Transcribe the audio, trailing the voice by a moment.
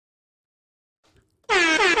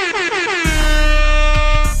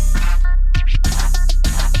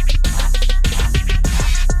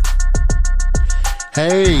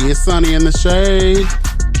It's Sunny in the Shade.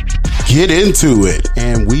 Get into it.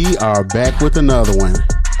 And we are back with another one.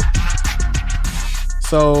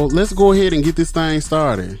 So let's go ahead and get this thing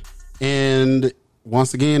started. And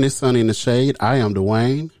once again, it's Sunny in the Shade. I am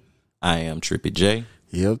Dwayne. I am Trippy J.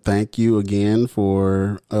 Yep. Thank you again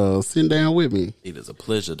for sitting down with me. It is a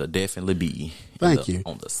pleasure to definitely be Thank you.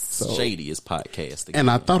 On the shadiest podcast again.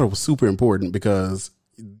 And I thought it was super important because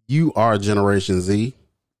you are Generation Z.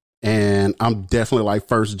 And I'm definitely like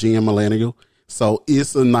first gen millennial. So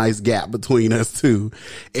it's a nice gap between us two.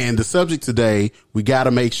 And the subject today, we got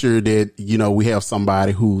to make sure that, you know, we have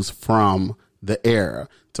somebody who's from the era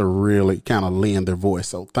to really kind of lend their voice.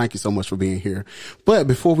 So thank you so much for being here. But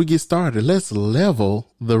before we get started, let's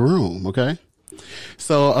level the room. Okay.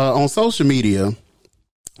 So on social media,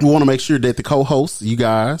 we want to make sure that the co-hosts, you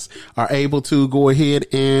guys, are able to go ahead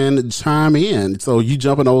and chime in. So you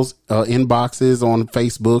jump in those inboxes on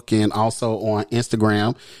Facebook and also on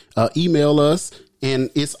Instagram. Email us, and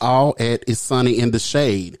it's all at It's Sunny in the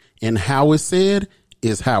Shade. And how it's said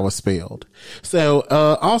is how it's spelled. So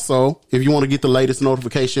also, if you want to get the latest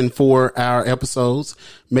notification for our episodes,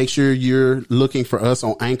 make sure you're looking for us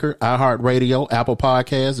on Anchor, iHeartRadio, Apple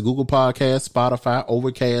Podcasts, Google Podcasts, Spotify,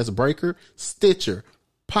 Overcast, Breaker, Stitcher,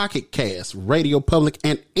 Pocket Cast, Radio Public,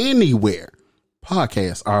 and anywhere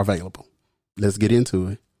podcasts are available. Let's get into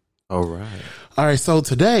it. All right. All right. So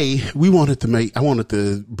today I wanted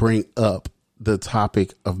to bring up the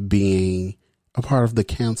topic of being a part of the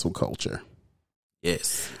cancel culture.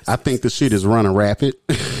 Yes. I think the shit is running rapid.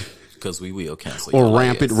 Because we will cancel or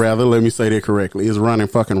rampant, rather. Let me say that correctly. It's running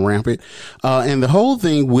fucking rampant. And the whole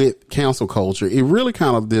thing with cancel culture, it really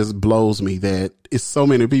kind of just blows me that it's so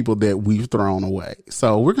many people that we've thrown away.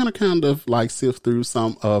 So we're going to kind of like sift through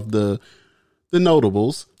some of the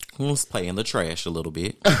notables. Let's play in the trash a little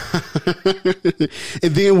bit.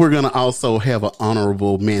 And then we're going to also have an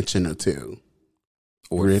honorable mention or two.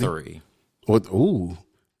 Or Ready? three. Ooh.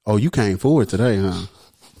 Oh, you came forward today, huh?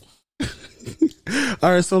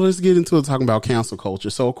 All right, so let's get into it talking about cancel culture.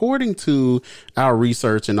 So according to our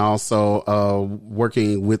research and also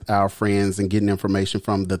working with our friends and getting information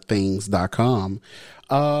from thethings.com,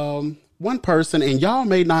 one person, and y'all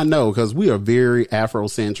may not know because we are very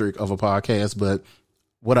Afrocentric of a podcast, but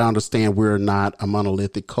what I understand, we're not a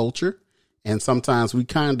monolithic culture. And sometimes we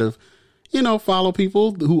kind of, you know, follow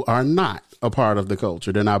people who are not a part of the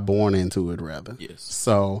culture. They're not born into it, rather. Yes.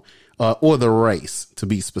 So, or the race, to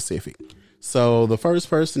be specific. So the first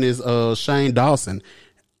person is Shane Dawson.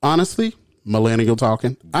 Honestly, millennial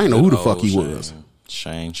talking. I didn't know who the fuck he was.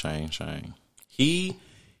 Shane. He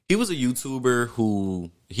was a YouTuber who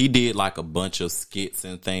he did like a bunch of skits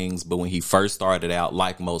and things, but when he first started out,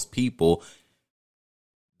 like most people,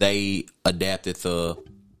 they adapted the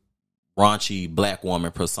raunchy black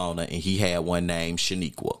woman persona, and he had one named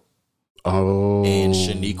Shaniqua. Oh. And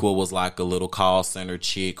Shaniqua was like a little call center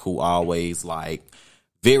chick who always like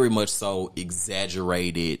very much so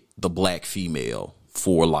exaggerated the black female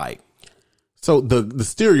for like. So the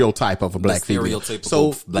stereotype of a black female.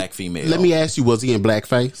 So black female. Let me ask you, was he in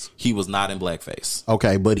blackface? He was not in blackface.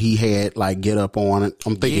 Okay, but he had like get up on it.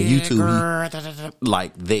 I'm thinking YouTube.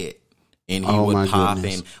 Like that. And he would pop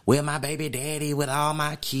in, well, my baby daddy with all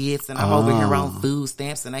my kids, and I'm over here on food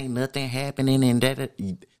stamps and ain't nothing happening,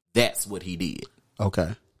 and that's what he did.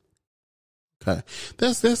 Okay.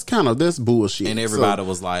 That's bullshit. And everybody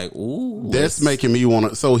was like, ooh. That's making me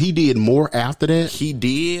want to. So he did more after that? He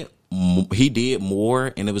did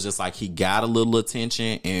more, and it was just like he got a little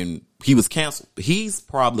attention, and he was canceled. He's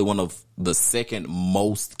probably one of the second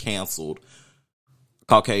most canceled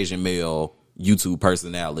Caucasian male YouTube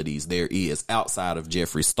personalities there is outside of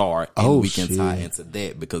Jeffree Star. And we can tie into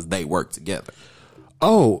that because they work together.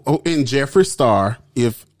 Oh, and Jeffree Star,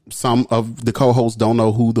 if some of the co-hosts don't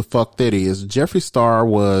know who the fuck that is, Jeffree Star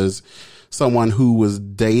was someone who was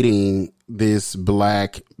dating this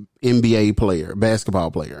black NBA player,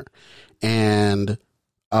 basketball player. And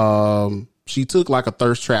she took like a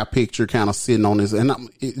thirst trap picture kind of sitting on his, and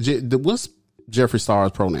what's Jeffree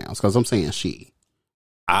Star's pronouns? Because I'm saying she.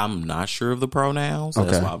 I'm not sure of the pronouns. Okay.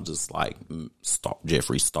 That's why I'm just like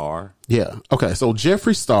Jeffree Star. Yeah. Okay. So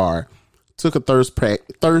Jeffree Star took a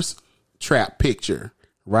thirst trap picture,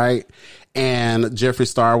 right? And Jeffree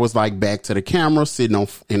Star was like back to the camera, sitting on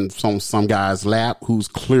some guy's lap who's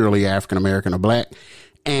clearly African American or black,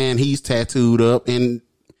 and he's tattooed up. And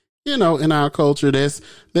you know, in our culture, that's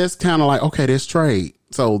kind of like, okay, that's trade.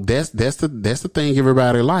 So that's the thing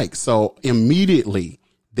everybody likes. So immediately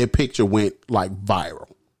that picture went like viral.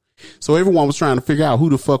 So everyone was trying to figure out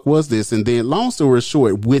who the fuck was this. And then long story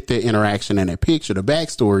short, with the interaction and that picture, the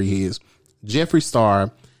backstory is Jeffree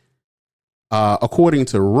Star according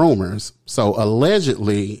to rumors, so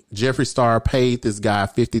allegedly Jeffree Star paid this guy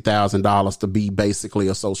 $50,000 to be basically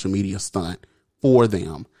a social media stunt for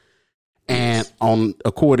them. And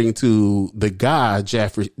according to the guy,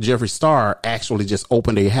 Jeffree Star actually just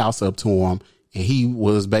opened a house up to him, and he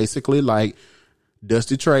was basically like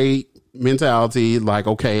Dusty Trade mentality, like,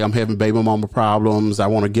 okay, I'm having baby mama problems. I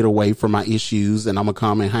want to get away from my issues, and I'm gonna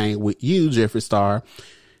come and hang with you, Jeffree Star.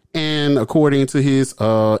 And according to his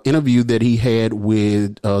interview that he had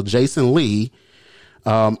with Jason Lee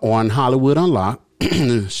on Hollywood Unlocked,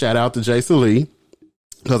 shout out to Jason Lee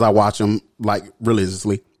because I watch him like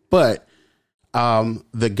religiously. But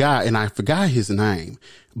the guy, and I forgot his name,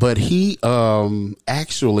 but he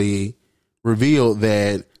actually revealed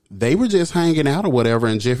that they were just hanging out or whatever,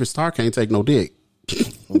 and Jeffree Star can't take no dick.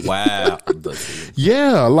 Wow.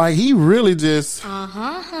 Yeah, like he really just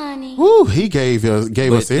honey. Woo, he gave us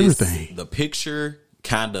everything. The picture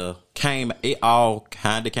it all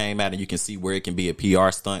kind of came out, and you can see where it can be a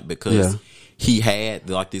PR stunt because he had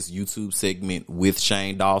like this YouTube segment with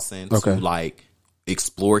Shane Dawson to like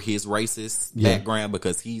explore his racist background,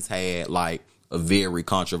 because he's had like a very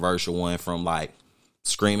controversial one, from like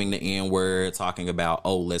screaming the N-word, talking about,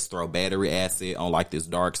 oh, let's throw battery acid on like this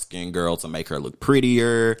dark skinned girl to make her look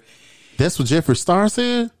prettier. That's what Jeffree Star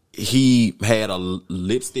said? He had a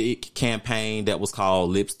lipstick campaign that was called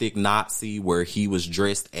Lipstick Nazi, where he was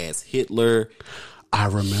dressed as Hitler. I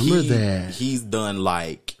remember that. He's done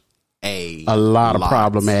like a lot of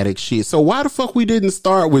problematic shit. So why the fuck we didn't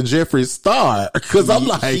start with Jeffree Star? Because I'm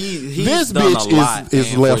like, this bitch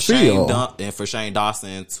is left field. And for Shane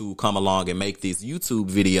Dawson to come along and make this YouTube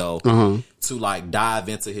video to like dive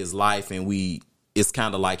into his life, and it's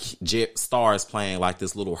kind of like Star is playing like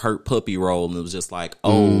this little hurt puppy role, and it was just like,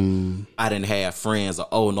 oh, I didn't have friends, or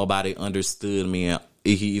oh, nobody understood me. And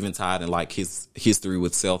he even tied in like his history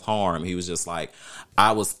with self-harm. He was just like,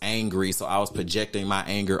 I was angry, so I was projecting my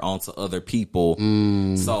anger onto other people.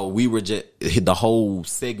 So we were just, the whole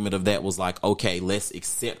segment of that was like, okay, let's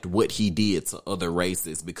accept what he did to other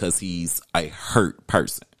races because he's a hurt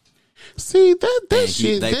person. See, that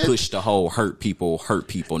shit. They pushed the whole hurt people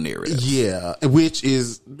narrative. Yeah, which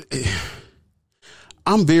is,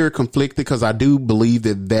 I'm very conflicted because I do believe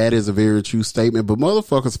that is a very true statement, but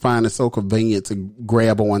motherfuckers find it so convenient to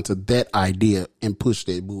grab onto that idea and push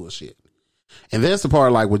that bullshit. And that's the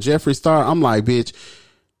part, like with Jeffree Star, I'm like, bitch,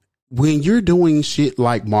 when you're doing shit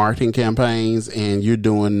like marketing campaigns and you're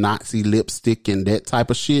doing Nazi lipstick and that type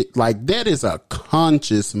of shit, like that is a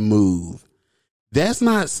conscious move. That's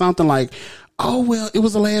not something like, oh, well, it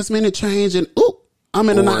was a last minute change and oop, I'm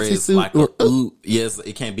in a Nazi suit. Like yes,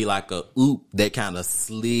 it can't be like a oop that kind of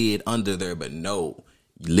slid under there, but no,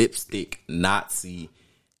 lipstick Nazi.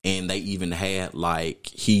 And they even had like,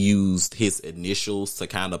 he used his initials to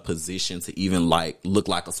kind of position to even like look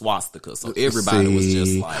like a swastika. So everybody was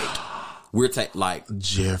just like, like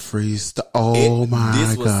Jeffree Star. Oh my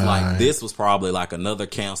God. This was probably like another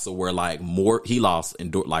cancel where like he lost,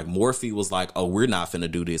 and like Morphe was like, oh, we're not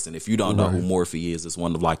finna do this. And if you don't know who Morphe is, it's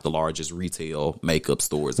one of like the largest retail makeup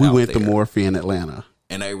stores out there. We went to Morphe in Atlanta.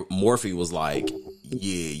 And Morphe was like,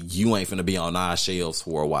 yeah, you ain't finna be on our shelves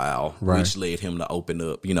for a while, which led him to open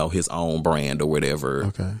up, his own brand or whatever.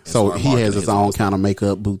 Okay. So he has his own kind of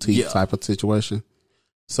makeup boutique type of situation.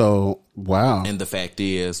 So, wow. And the fact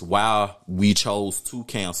is, why we chose to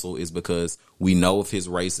cancel is because we know of his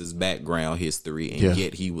racist background history, and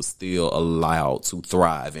yet he was still allowed to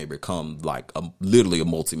thrive and become like literally a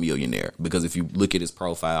multimillionaire. Because if you look at his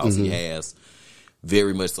profiles, he has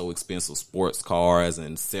very much so expensive sports cars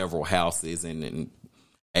and several houses, and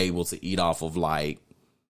able to eat off of like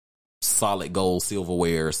solid gold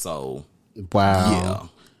silverware. So wow. Yeah.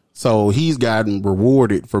 So he's gotten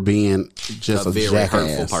rewarded for being just a very jackass.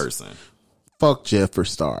 hurtful person. Fuck Jeffree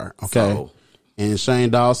Star. Okay. And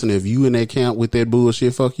Shane Dawson, if you in that camp with that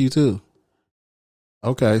bullshit, fuck you too.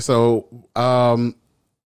 Okay. So I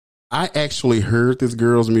actually heard this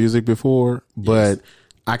girl's music before, but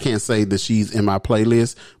I can't say that she's in my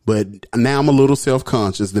playlist, but now I'm a little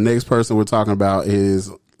self-conscious. The next person we're talking about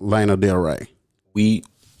is Lana Del Rey.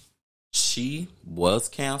 She was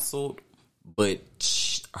canceled, but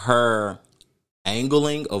her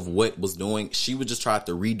angling of what was doing, she would just try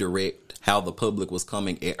to redirect how the public was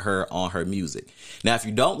coming at her on her music. Now, if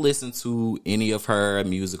you don't listen to any of her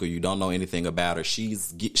music or you don't know anything about her, she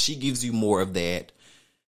gives you more of that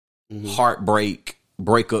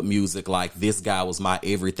breakup music, like this guy was my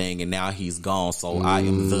everything and now he's gone, so I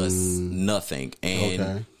am thus nothing.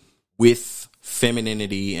 And with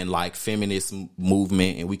femininity and like feminist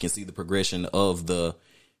movement, and we can see the progression of the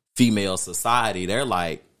female society, they're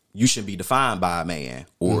like, you shouldn't be defined by a man,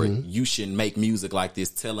 or you shouldn't make music like this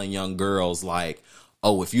telling young girls like,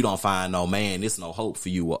 oh, if you don't find no man, there's no hope for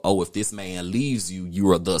you. Or, oh, if this man leaves you, you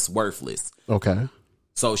are thus worthless. Okay.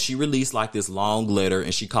 So she released like this long letter,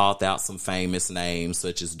 and she called out some famous names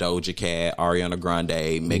such as Doja Cat, Ariana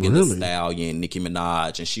Grande, Megan Thee Stallion, Nicki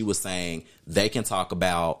Minaj. And she was saying they can talk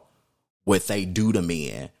about what they do to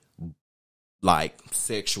men, like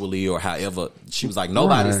sexually or however. She was like,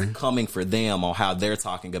 nobody's coming for them on how they're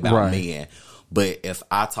talking about men. But if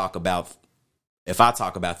I talk about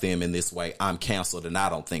them in this way, I'm canceled, and I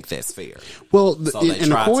don't think that's fair. Well, so they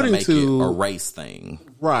tried to make it a race thing.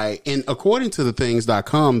 Right. And according to the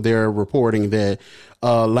things.com, they're reporting that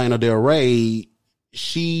Lana Del Rey,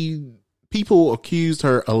 people accused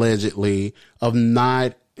her allegedly of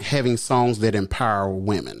not having songs that empower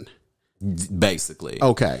women. Basically.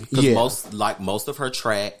 Okay. Because most of her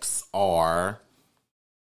tracks are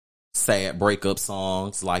sad breakup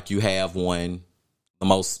songs. Like you have one,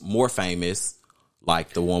 the more famous,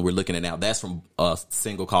 like the one we're looking at now, that's from a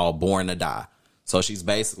single called Born to Die. So she's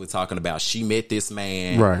basically talking about she met this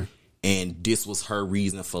man, right, and this was her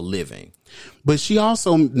reason for living. But she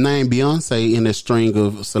also named Beyonce in a string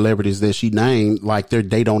of celebrities that she named, like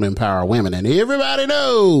they don't empower women. And everybody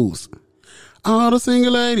knows all the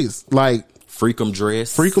single ladies, like Freakum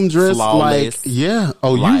Dress, Flawless. Like, yeah.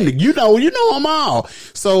 Oh, like, you know them all.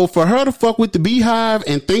 So for her to fuck with the Beehive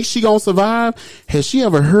and think she gonna survive, has she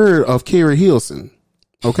ever heard of Carrie Hilson?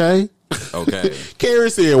 Okay. Okay. Carrie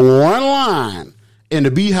said one line and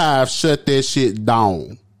the Beehive shut that shit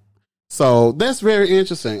down. So that's very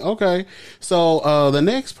interesting. Okay. So the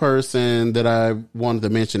next person that I wanted to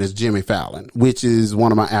mention is Jimmy Fallon, which is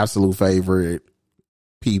one of my absolute favorite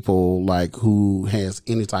people, like who has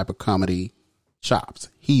any type of comedy chops.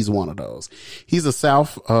 He's one of those. He's a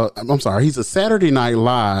Saturday Night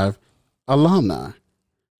Live alumni.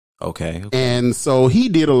 Okay. And so he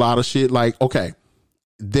did a lot of shit like, okay,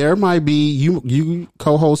 there might be, you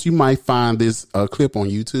co-host, you might find this clip on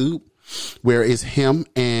YouTube where it's him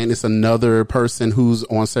and it's another person who's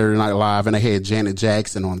on Saturday Night Live, and they had Janet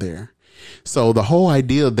Jackson on there. So the whole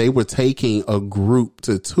idea, they were taking a group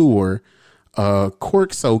to tour a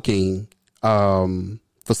cork soaking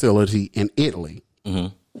facility in Italy.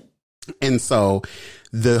 Mm-hmm. And so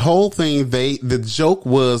the whole thing, the joke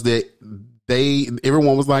was that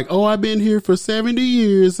everyone was like, oh, I've been here for 70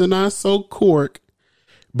 years and I soak cork,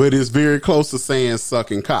 but it's very close to saying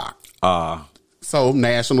sucking cock. So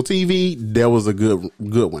national TV, that was a good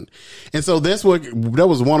one. And so that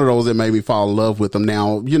was one of those that made me fall in love with them.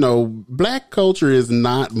 Now, black culture is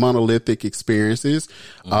not monolithic experiences.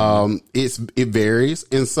 Mm-hmm. It varies.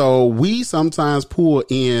 And so we sometimes pull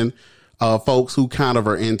in folks who kind of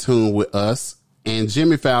are in tune with us. And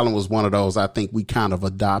Jimmy Fallon was one of those I think we kind of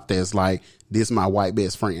adopt as like, this is my white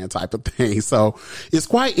best friend type of thing. So it's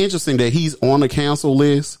quite interesting that he's on the cancel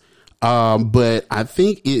list. But I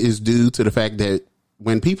think it is due to the fact that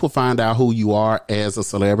when people find out who you are as a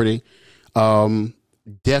celebrity,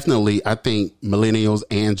 definitely I think millennials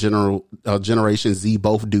and Generation Z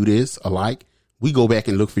both do this alike. We go back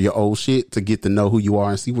and look for your old shit to get to know who you are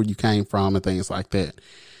and see where you came from and things like that.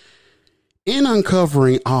 In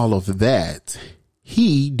uncovering all of that,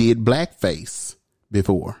 he did blackface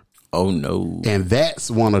before. Oh no. And that's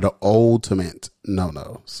one of the ultimate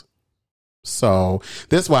no-nos. So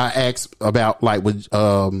that's why I asked about like with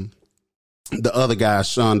the other guy,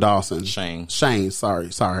 Shane Dawson,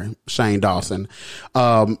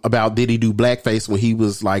 about did he do blackface when he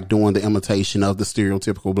was like doing the imitation of the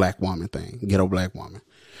stereotypical black woman thing, ghetto black woman.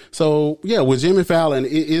 So yeah, with Jimmy Fallon,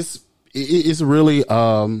 it's really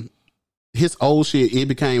his old shit. It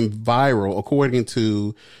became viral according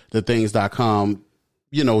to the things.com.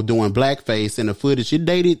 Doing blackface, and the footage, it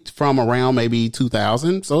dated from around maybe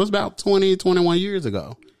 2000. So it's about 20, 21 years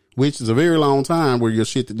ago, which is a very long time where your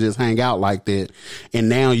shit to just hang out like that. And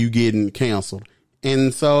now you getting canceled.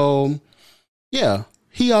 And so, yeah,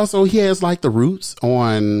 he has like the Roots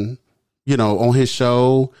on, on his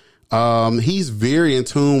show. He's very in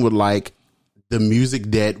tune with like the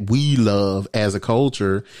music that we love as a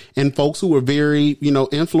culture and folks who are very,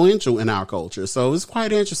 influential in our culture. So it's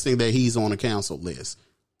quite interesting that he's on a cancel list.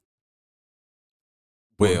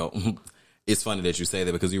 Well, it's funny that you say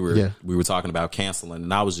that because we were talking about canceling,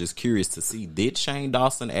 and I was just curious to see, did Shane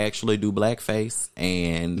Dawson actually do blackface?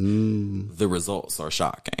 And the results are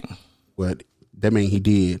shocking. What? That mean he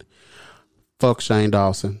did. Fuck Shane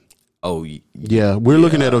Dawson. Oh, yeah. We're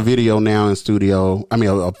looking at a video now in studio. I mean,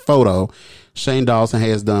 a photo. Shane Dawson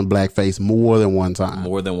has done blackface more than one time.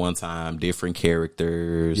 Different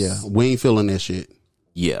characters. Yeah. We ain't feeling that shit.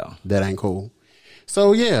 Yeah. That ain't cool.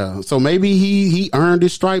 So yeah, so maybe he earned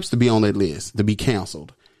his stripes to be on that list, to be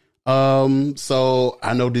canceled. So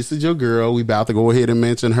I know this is your girl. We about to go ahead and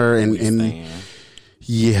mention her, and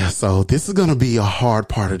yeah, so this is gonna be a hard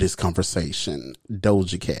part of this conversation.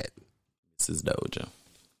 Doja Cat. This is Doja,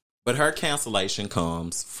 but her cancellation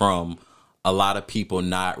comes from a lot of people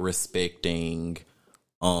not respecting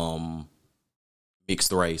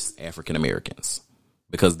mixed race African Americans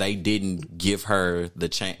because they didn't give her the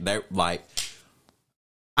chance. They're like,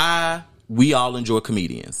 we all enjoy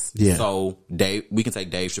comedians. Yeah. So we can take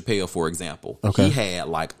Dave Chappelle, for example. Okay. He had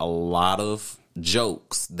like a lot of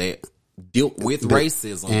jokes that dealt with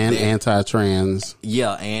racism and anti-trans.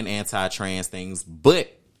 Yeah, and anti-trans things.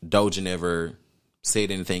 But Doja never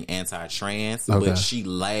said anything anti-trans, but she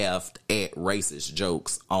laughed at racist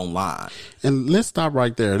jokes online. And let's stop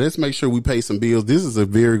right there. Let's make sure we pay some bills. This is a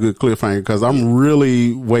very good cliffhanger because I'm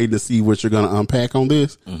really waiting to see what you're going to unpack on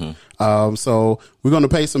this. So we're going to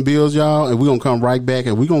pay some bills, y'all, and we're going to come right back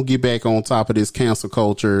and we're going to get back on top of this cancel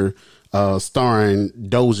culture starring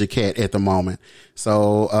Doja Cat at the moment.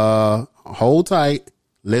 So hold tight.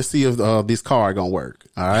 Let's see if this card going to work.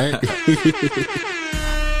 All right.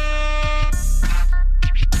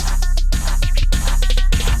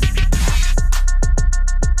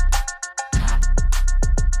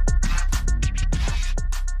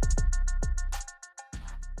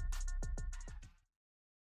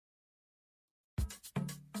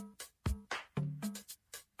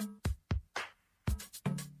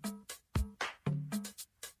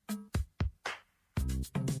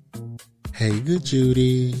 Hey, good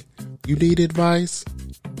Judy, you need advice?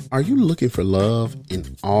 Are you looking for love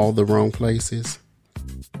in all the wrong places?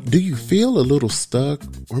 Do you feel a little stuck,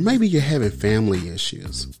 or maybe you're having family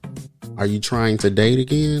issues? Are you trying to date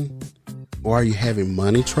again? Or are you having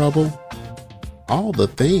money trouble? All the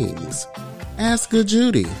things. Ask Good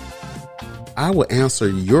Judy. I will answer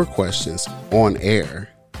your questions on air.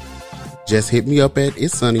 Just hit me up at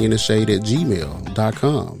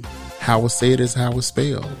itssunnyintheshade@gmail.com. How it's said is how it's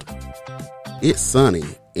spelled. It's Sunny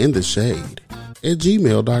in the Shade at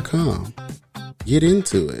gmail.com. Get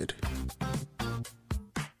into it.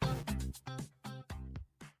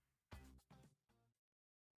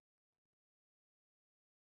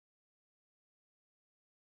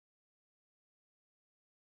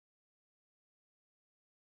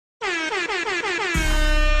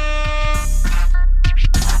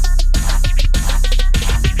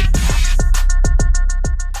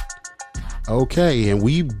 Okay, and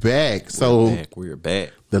we back. We're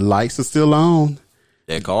back. The lights are still on.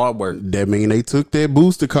 That card worked. That mean they took that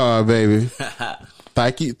booster card, baby.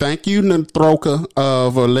 Thank you,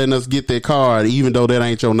 Natroka, for letting us get that card, even though that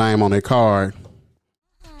ain't your name on that card.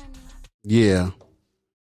 Yeah.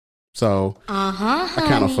 So I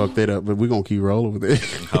kind of fucked that up, but we're gonna keep rolling with it.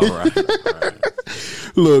 All right.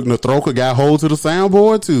 Look, Natroka got hold to the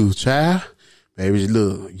soundboard too, child. Baby,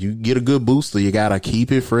 look, you get a good booster, you gotta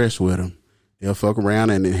keep it fresh with them. They'll fuck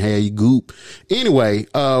around and then have you goop. Anyway,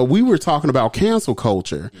 we were talking about cancel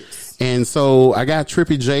culture. Yes. And so I got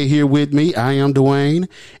Trippy J here with me. I am Dwayne.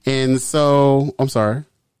 And so, I'm sorry.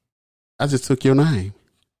 I just took your name.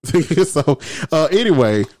 So,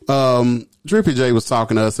 anyway, Trippy J was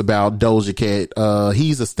talking to us about Doja Cat.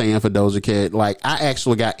 He's a stand for Doja Cat. Like, I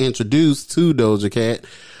actually got introduced to Doja Cat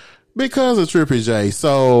because of Trippy J.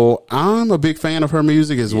 So I'm a big fan of her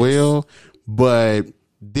music as well, but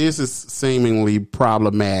this is seemingly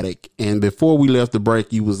problematic. And before we left the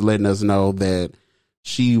break, you was letting us know that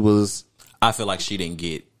she was... I feel like she didn't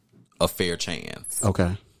get a fair chance.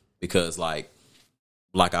 Okay. Because like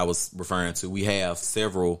I was referring to, we have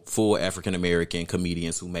several full African-American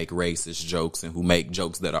comedians who make racist jokes and who make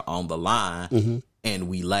jokes that are on the line, and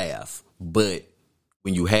we laugh. But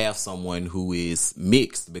when you have someone who is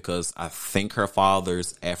mixed, because I think her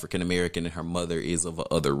father's African-American and her mother is of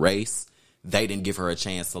another race, they didn't give her a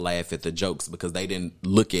chance to laugh at the jokes because they didn't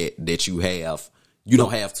look at that you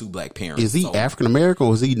don't have two black parents. Is he African American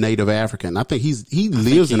or is he Native African? I think he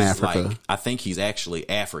lives in Africa. I think he's actually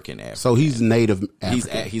African. So he's Native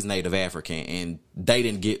African. He's Native African, and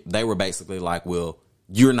they were basically like, well,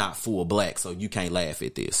 you're not full black, so you can't laugh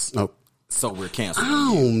at this. Oh. So we're canceling.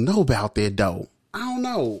 I don't know about that though. I don't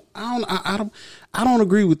know. I don't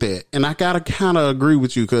agree with that. And I gotta kind of agree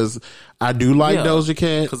with you because I do like Doja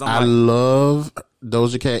Cat. I love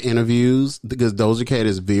Doja Cat interviews because Doja Cat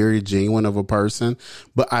is very genuine of a person.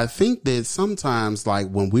 But I think that sometimes, like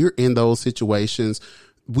when we're in those situations,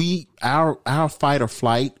 our fight or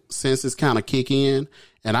flight senses kind of kick in,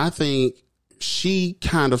 and I think she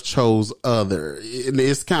kind of chose other.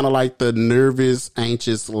 It's kind of like the nervous,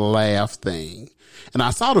 anxious laugh thing. And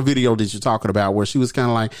I saw the video that you're talking about where she was kind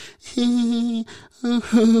of like,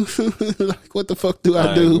 like, what the fuck do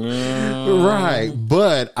I do? Right.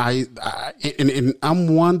 But and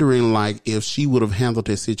I'm wondering, like, if she would have handled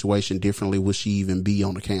this situation differently, would she even be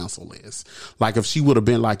on the council list? Like, if she would have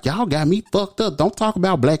been like, y'all got me fucked up. Don't talk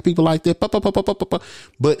about black people like that.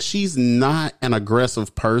 But she's not an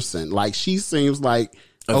aggressive person. Like, she seems like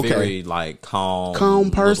a very like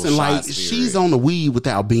calm person. Like, she's on the weed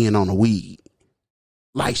without being on the weed.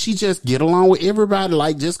 Like, she just get along with everybody,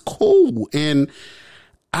 like, just cool. And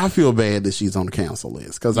I feel bad that she's on the council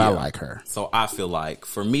list because I like her. So I feel like,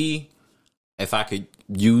 for me, if I could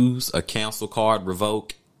use a council card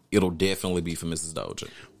revoke, it'll definitely be for Mrs. Doja.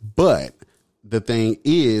 But the thing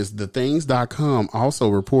is, thethings.com also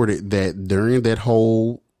reported that during that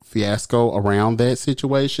whole fiasco around that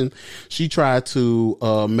situation, she tried to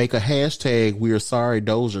make a hashtag "We're Sorry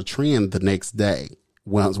Doja" trend the next day.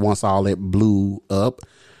 Once all that blew up,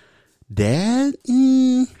 Dad,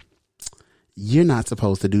 you're not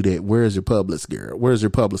supposed to do that. Where's your publicist, girl? Where's your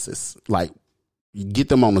publicist? Like, get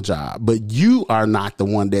them on the job. But you are not the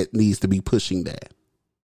one that needs to be pushing that.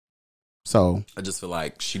 So I just feel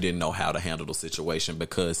like she didn't know how to handle the situation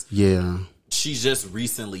because she just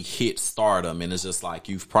recently hit stardom, and it's just like,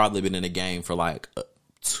 you've probably been in the game for like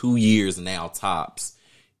 2 years now tops.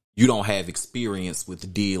 You don't have experience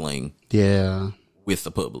with dealing with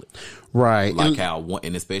the public. Right. Like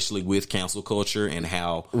and especially with cancel culture and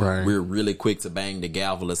how we're really quick to bang the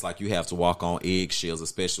gavel. It's like you have to walk on eggshells,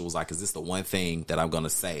 especially. It was like, is this the one thing that I'm going to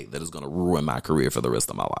say that is going to ruin my career for the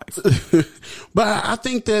rest of my life? But I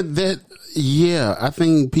think I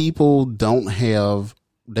think people don't have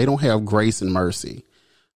grace and mercy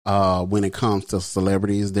when it comes to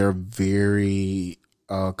celebrities. They're very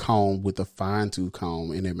comb with a fine-tooth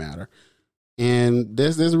comb in that matter. And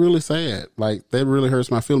that's really sad. Like, that really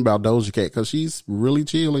hurts my feeling about Doja Cat because she's really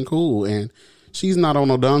chill and cool and she's not on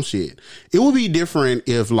no dumb shit. It would be different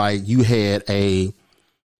if, like, you had a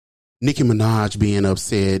Nicki Minaj being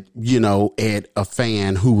upset, you know, at a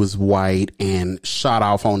fan who was white and shot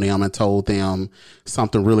off on them and told them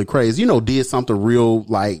something really crazy, you know, did something real,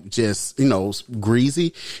 like, just, you know,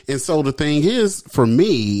 greasy. And so the thing is, for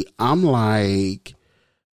me, I'm like,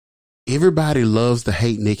 everybody loves to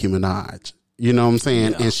hate Nicki Minaj. You know what I'm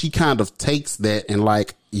saying? Yeah. And she kind of takes that and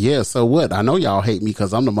like, yeah, so what? I know y'all hate me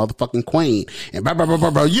because I'm the motherfucking queen and blah, blah, blah,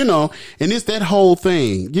 blah, blah, you know, and it's that whole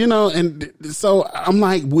thing, you know? And so I'm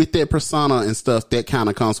like, with that persona and stuff, that kind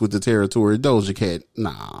of comes with the territory. Doja Cat,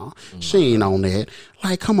 nah, she ain't on that.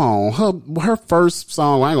 Like, come on. Her first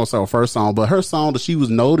song, I ain't gonna say her first song, but her song that she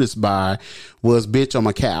was noticed by was Bitch, I'm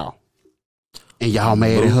a Cow. And y'all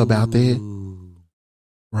mad at her about that?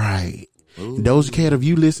 Right. Ooh. Doja Cat, if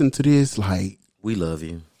you listen to this, like, we love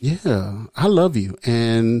you. Yeah, I love you.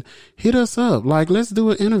 And hit us up. Like, let's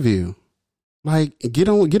do an interview. Like, get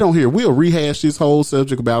on here. We'll rehash this whole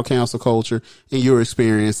subject about cancel culture and your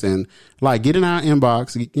experience, and like, get in our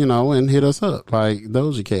inbox, you know, and hit us up. Like,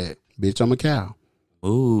 Doja Cat, bitch, I'm a cow.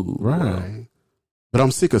 Ooh. Right. Wow. But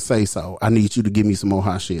I'm sick of Say So. I need you to give me some more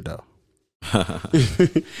hot shit though.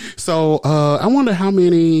 So I wonder how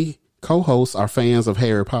many co-hosts are fans of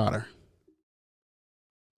Harry Potter.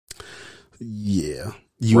 Yeah,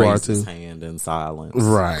 you Raise are too. His hand in silence,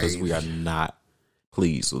 right? Because we are not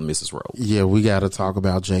pleased with Mrs. Rowling. Yeah, we got to talk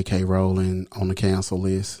about J.K. Rowling on the cancel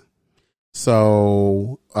list.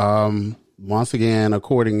 So, once again,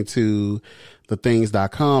 according to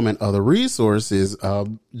thethings.com and other resources,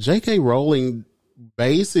 J.K. Rowling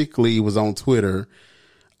basically was on Twitter,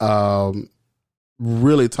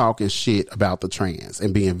 really talking shit about the trans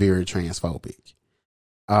and being very transphobic.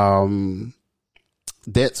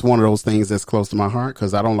 That's one of those things that's close to my heart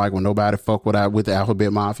because I don't like when nobody fuck with the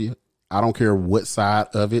Alphabet Mafia. I don't care what side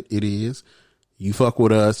of it is. You fuck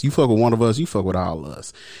with us, you fuck with one of us, you fuck with all of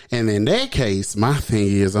us. And in that case, my thing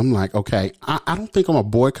is, I'm like, okay, I don't think I'm gonna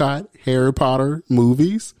boycott Harry Potter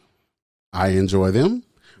movies. I enjoy them.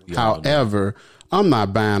 However, I'm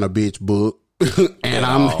not buying a bitch book.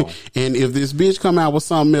 And if this bitch come out with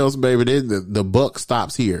something else, baby, the buck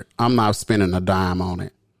stops here. I'm not spending a dime on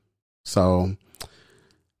it. So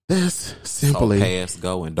that's simply so pass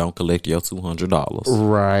go and don't collect your $200.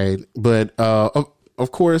 Right. But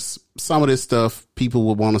of course, some of this stuff people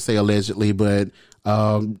would want to say allegedly, but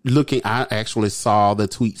I actually saw the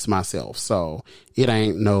tweets myself, so it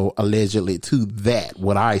ain't no allegedly to that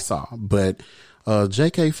what I saw. But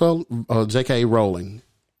J.K. Rowling,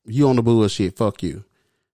 you on the bullshit, fuck you.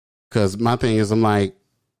 Because my thing is, I'm like,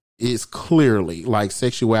 it's clearly like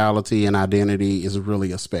sexuality and identity is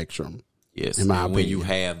really a spectrum. Yes, in my opinion. When you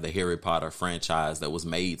have the Harry Potter franchise that was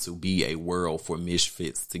made to be a world for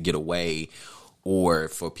misfits to get away or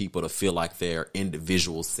for people to feel like they're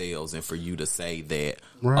individual selves, and for you to say that,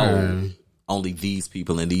 Right. oh, only these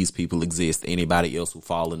people and these people exist. Anybody else who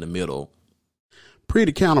fall in the middle.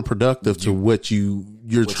 Pretty counterproductive to what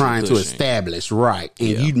you're trying to establish, right? And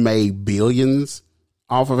you'd made billions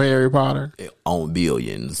off of Harry Potter, On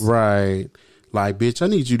billions, right? Like, bitch, I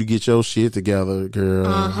need you to get your shit together, girl.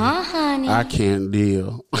 Honey. I can't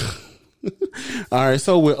deal. All right,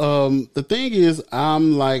 so the thing is,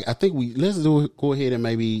 I'm like, I think let's go ahead and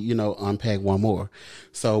maybe unpack one more.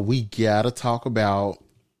 So we gotta talk about,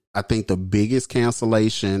 I think, the biggest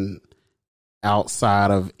cancellation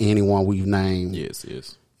outside of anyone we've named. Yes,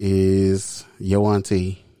 is your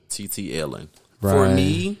auntie TT Ellen.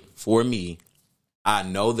 Right. For me, I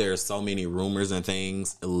know there's so many rumors and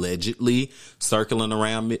things allegedly circling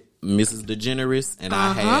around Mrs. DeGeneres, and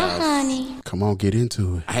I have. Honey. Come on, get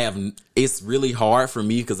into it. It's really hard for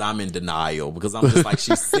me because I'm in denial, because I'm just like,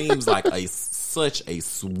 she seems like such a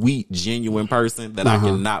sweet, genuine person that I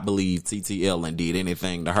cannot believe TT Ellen did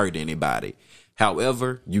anything to hurt anybody.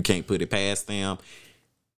 However, you can't put it past them,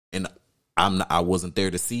 and I wasn't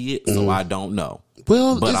there to see it, so I don't know.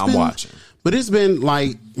 Well, but I'm watching. But it's been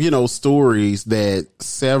like, stories that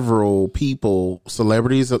several people,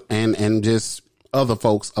 celebrities and just other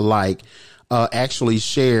folks alike, actually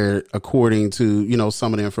shared, according to,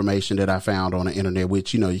 some of the information that I found on the internet,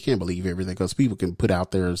 which, you can't believe everything, because people can put out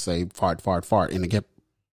there and say fart, fart, fart in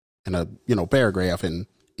a paragraph, and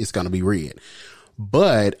it's going to be read.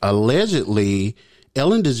 But allegedly,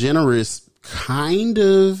 Ellen DeGeneres kind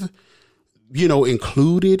of,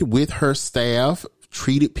 included with her staff,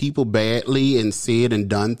 treated people badly and said and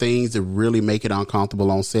done things that really make it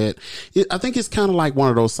uncomfortable on set. I think it's kind of like one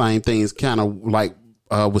of those same things, kind of like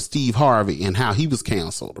with Steve Harvey and how he was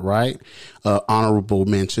canceled, right? Honorable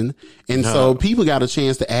mention. And so people got a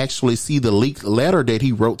chance to actually see the leaked letter that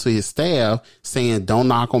he wrote to his staff saying, don't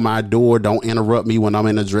knock on my door. Don't interrupt me when I'm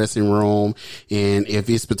in the dressing room. And if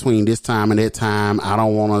it's between this time and that time, I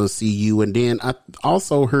don't want to see you. And then I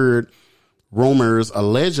also heard rumors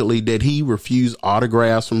allegedly that he refused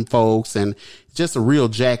autographs from folks, and just a real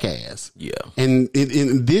jackass. Yeah. And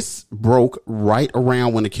this broke right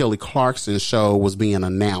around when the Kelly Clarkson show was being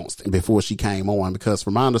announced and before she came on, because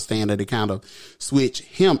from my understanding, they kind of switched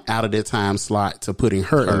him out of that time slot to putting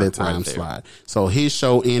her in that time slot. So his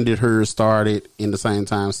show ended, hers started in the same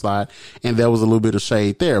time slot, and there was a little bit of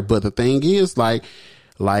shade there. But the thing is, like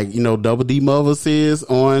Double D Mother says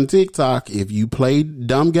on TikTok, if you play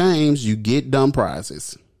dumb games, you get dumb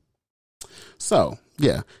prizes. So,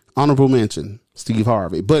 yeah, honorable mention, Steve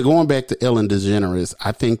Harvey. But going back to Ellen DeGeneres,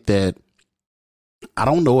 I think that, I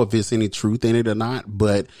don't know if there's any truth in it or not,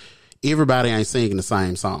 but everybody ain't singing the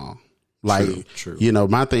same song. Like, true.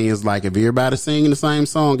 My thing is, like, if everybody's singing the same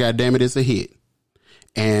song, goddamn it, it's a hit.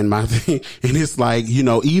 And my thing, and it's like,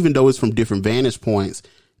 even though it's from different vantage points,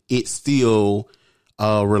 it still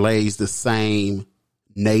relays the same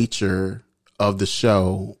nature of the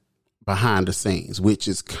show behind the scenes, which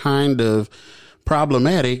is kind of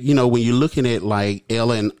problematic, when you're looking at like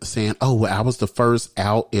Ellen saying, oh, well, I was the first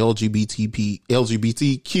out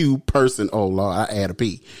LGBTQ person. Oh Lord, I add a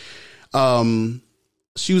P.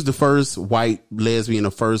 She was the first white lesbian,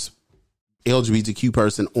 the first LGBTQ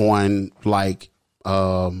person on like,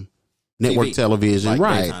 network TV. television, like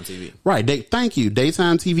right? Daytime TV. Right. Thank you.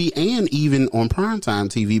 Daytime TV, and even on primetime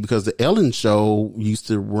TV, because the Ellen show used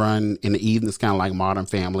to run in the evenings, kind of like Modern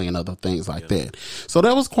Family and other things like that. So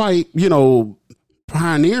that was quite,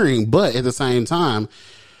 pioneering. But at the same time,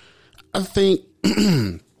 I think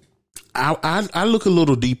I look a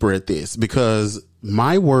little deeper at this, because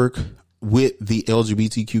my work with the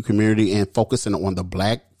LGBTQ community and focusing on the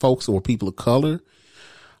black folks or people of color,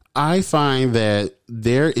 I find that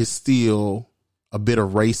there is still a bit of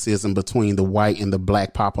racism between the white and the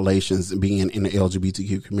black populations being in the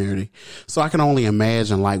LGBTQ community. So I can only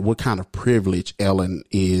imagine like what kind of privilege Ellen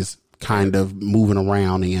is kind of moving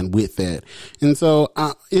around in with that. And so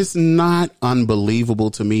it's not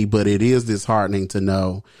unbelievable to me, but it is disheartening to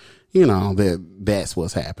know, that's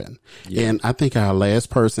what's happened. Yeah. And I think our last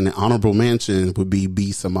person in honorable mention would be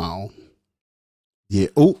B. Simone. Yeah.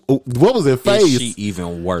 Oh, what was that face? Is she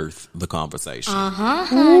even worth the conversation?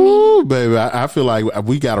 Honey. Ooh, baby, I feel like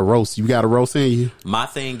we got a roast. You got a roast in you? My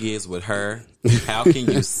thing is with her, how can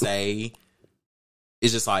you say,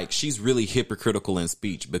 it's just like, she's really hypocritical in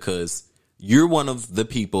speech, because you're one of the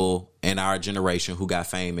people in our generation who got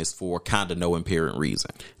famous for kind of no apparent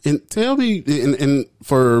reason. And tell me, and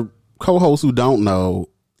for co-hosts who don't know,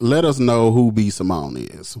 let us know who B. Simone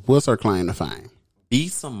is. What's her claim to fame? B.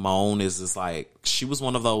 Simone is just like, she was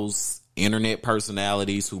one of those internet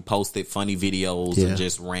personalities who posted funny videos and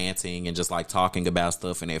just ranting and just like talking about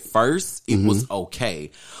stuff. And at first it was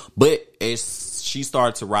okay, but as she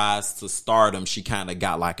started to rise to stardom, she kind of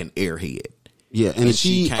got like an airhead. Yeah, and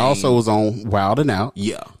she also was on Wild 'N Out.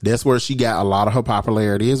 Yeah. That's where she got a lot of her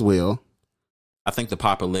popularity as well. I think the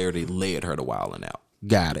popularity led her to Wild 'N Out.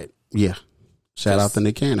 Got it. Yeah. Shout out to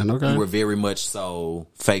Nick Cannon, okay? You were very much so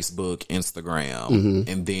Facebook, Instagram,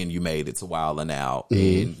 and then you made it to Wild 'N Out,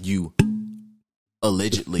 and you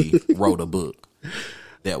allegedly wrote a book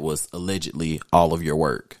that was allegedly all of your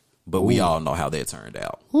work. But we all know how that turned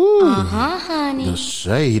out. Honey. The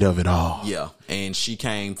shade of it all. Yeah. And she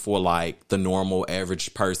came for like the normal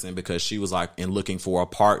average person because she was like, in looking for a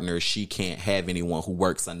partner, she can't have anyone who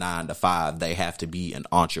works a 9 to 5. They have to be an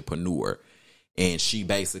entrepreneur. And she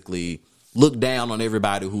basically looked down on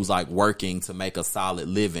everybody who's like working to make a solid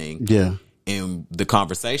living. Yeah. And the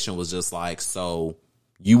conversation was just like, so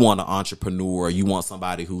you want an entrepreneur, you want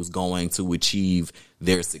somebody who's going to achieve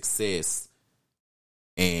their success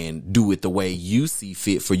and do it the way you see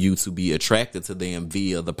fit for you to be attracted to them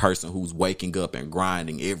via the person who's waking up and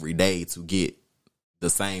grinding every day to get the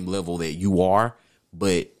same level that you are,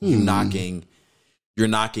 but you're knocking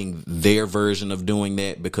their version of doing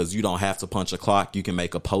that because you don't have to punch a clock. You can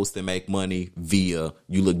make a post and make money via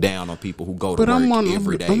you look down on people who go to work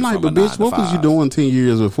every day. I'm like, but bitch, what was you doing 10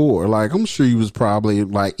 years before? Like, I'm sure you was probably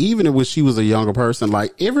like, even if she was a younger person,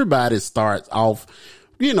 like everybody starts off,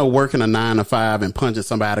 you know, working a 9 to 5 and punching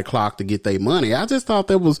somebody's clock to get their money. I just thought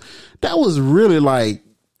that was really like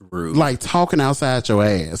rude, like talking outside your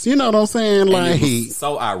ass. You know what I'm saying? Like, it was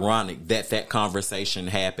so ironic that conversation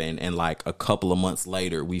happened, and like a couple of months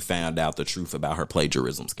later, we found out the truth about her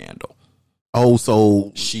plagiarism scandal. Oh,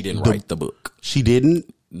 so she didn't write the book. She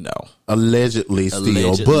didn't. No, allegedly,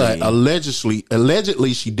 but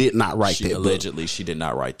allegedly, she did not write that book. Allegedly, she did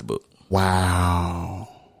not write the book. Wow.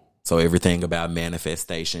 So everything about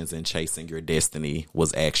manifestations and chasing your destiny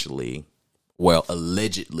was actually, well,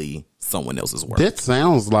 allegedly someone else's work. That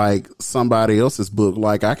sounds like somebody else's book.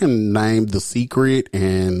 Like I can name The Secret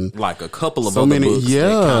and like a couple of other books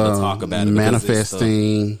that kind of talk about it.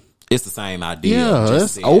 Manifesting. It's the same idea. Yeah,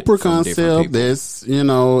 that's Oprah concept. That's, you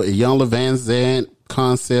know, Young Van Zandt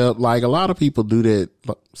concept. Like a lot of people do that.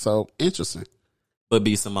 So interesting. But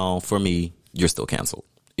B. Simone, for me, you're still canceled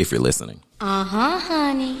if you're listening.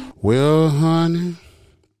 Honey. Well, honey,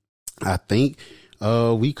 I think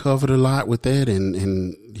we covered a lot with that,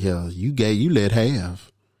 and yeah, you let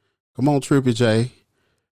have. Come on, Trippy J.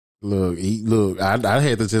 Look, I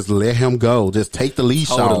had to just let him go. Just take the leash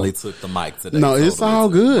off. Totally took the mic today. No, it's all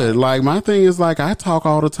good. Like my thing is like I talk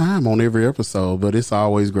all the time on every episode, but it's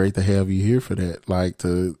always great to have you here for that. Like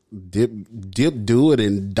to dip, do it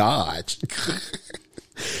and dodge.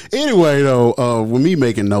 Anyway, though, with me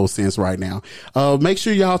making no sense right now, make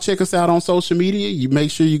sure y'all check us out on social media. You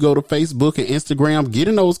make sure you go to Facebook and Instagram, get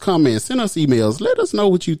in those comments, send us emails, let us know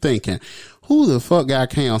what you thinking. Who the fuck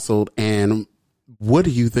got canceled, and what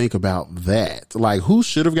do you think about that? Like, who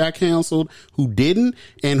should have got canceled, who didn't,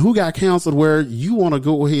 and who got canceled where you want to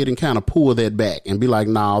go ahead and kind of pull that back and be like,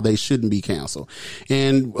 nah, they shouldn't be canceled.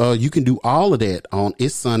 And you can do all of that on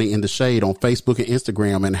It's Sunny in the Shade on Facebook and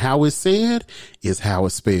Instagram. And how it's said is how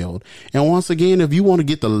it's spelled. And once again, if you want to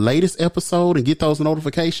get the latest episode and get those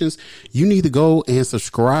notifications, you need to go and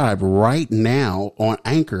subscribe right now on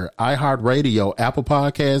Anchor, iHeartRadio, Apple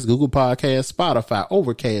Podcasts, Google Podcasts, Spotify,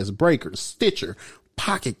 Overcast, Breaker, Stitcher,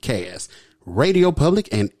 Pocket Cast, Radio Public,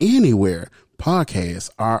 and anywhere podcasts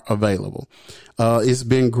are available. It's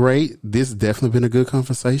been great. This has definitely been a good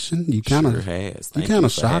conversation. You kind of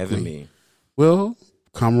shocked me. Well,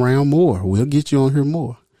 come around more. We'll get you on here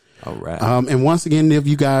more. All right. And once again, if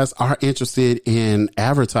you guys are interested in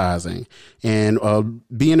advertising and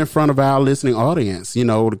being in front of our listening audience, you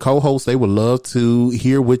know, the co-hosts, they would love to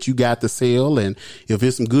hear what you got to sell. And if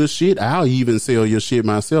it's some good shit, I'll even sell your shit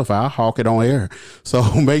myself. I'll hawk it on air. So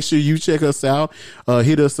make sure you check us out.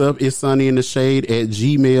 Hit us up. It's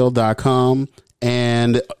sunnyintheshade@gmail.com,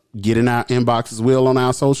 and get in our inbox as well on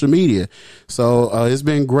our social media. So it's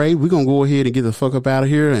been great. We're going to go ahead and get the fuck up out of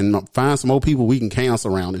here and find some more people we can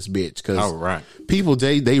cancel around this bitch. Because all right, people,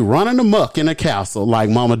 they running amok in a castle like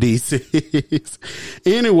Mama D says.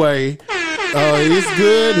 Anyway, it's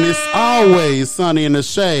good, and it's always sunny in the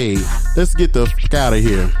shade. Let's get the fuck out of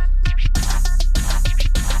here.